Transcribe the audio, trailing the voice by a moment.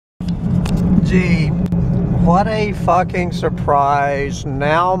Gee, what a fucking surprise.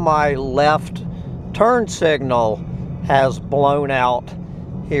 Now my left turn signal has blown out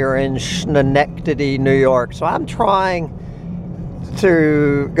here in Schenectady, New York. So I'm trying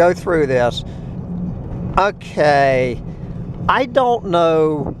to go through this. Okay, I don't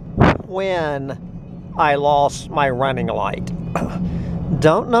know when I lost my running light.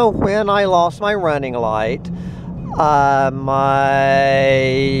 Don't know when I lost my running light. My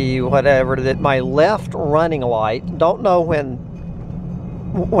left running light, don't know when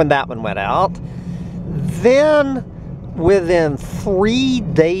that one went out. Then within 3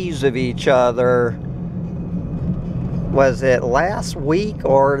 days of each other, was it last week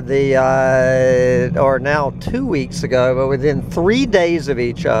or or now 2 weeks ago, but within 3 days of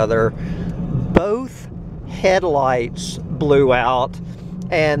each other, both headlights blew out,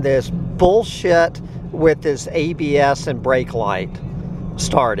 and this bullshit with this ABS and brake light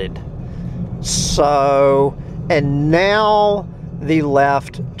started. So, and now the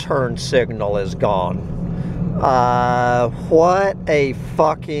left turn signal is gone. What a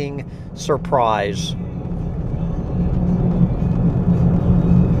fucking surprise.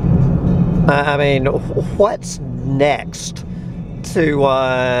 I mean, what's next to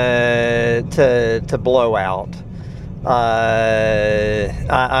blow out? I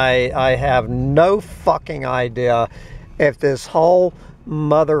have no fucking idea if this whole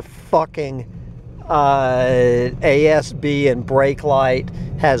motherfucking ASB and brake light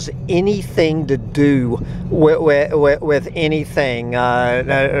has anything to do with anything,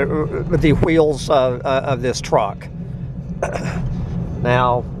 with the wheels of this truck.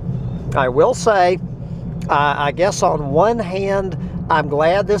 Now, I will say, I guess on one hand, I'm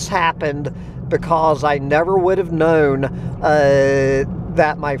glad this happened, because I never would have known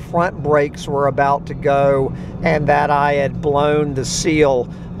that my front brakes were about to go and that I had blown the seal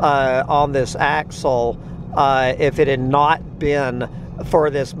on this axle if it had not been for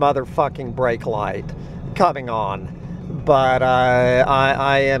this motherfucking brake light coming on. But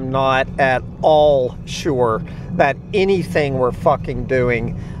I am not at all sure that anything we're fucking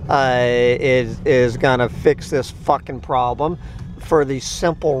doing is gonna fix this fucking problem, for the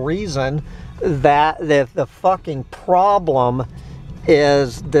simple reason that the fucking problem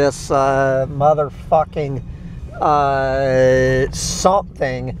is this motherfucking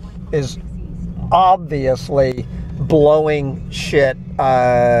something is obviously blowing shit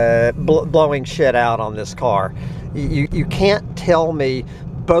out on this car. You can't tell me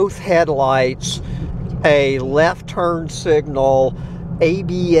both headlights, a left turn signal,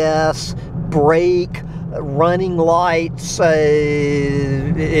 ABS, brake, running lights,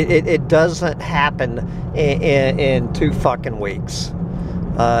 it doesn't happen in 2 fucking weeks.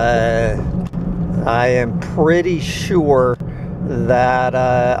 I am pretty sure that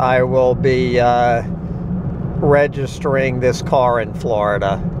I will be registering this car in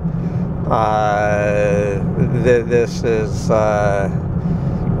Florida. This is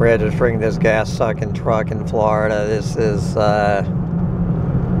registering this gas-sucking truck in Florida. This is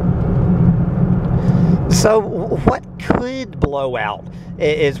so what could blow out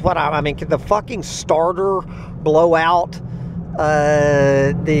is what I mean. Could the fucking starter blow out?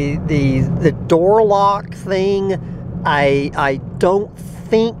 The door lock thing, I don't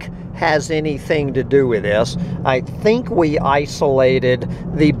think has anything to do with this. I think we isolated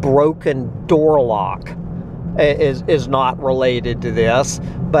the broken door lock is not related to this,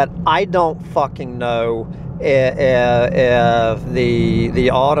 but I don't fucking know if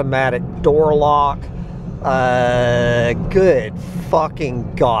the automatic door lock, good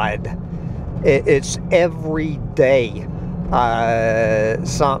fucking God, it's every day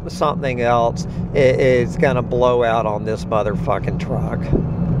something else is gonna blow out on this motherfucking truck.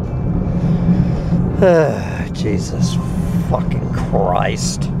 Jesus fucking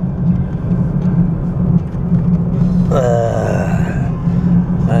Christ.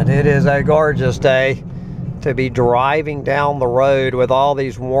 But it is a gorgeous day to be driving down the road with all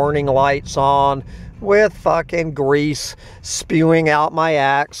these warning lights on, with fucking grease spewing out my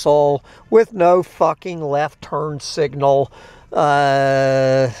axle, with no fucking left turn signal.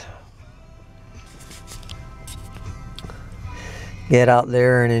 Get out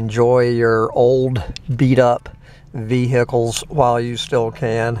there and enjoy your old beat up vehicles while you still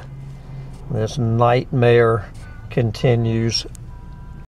can. This nightmare continues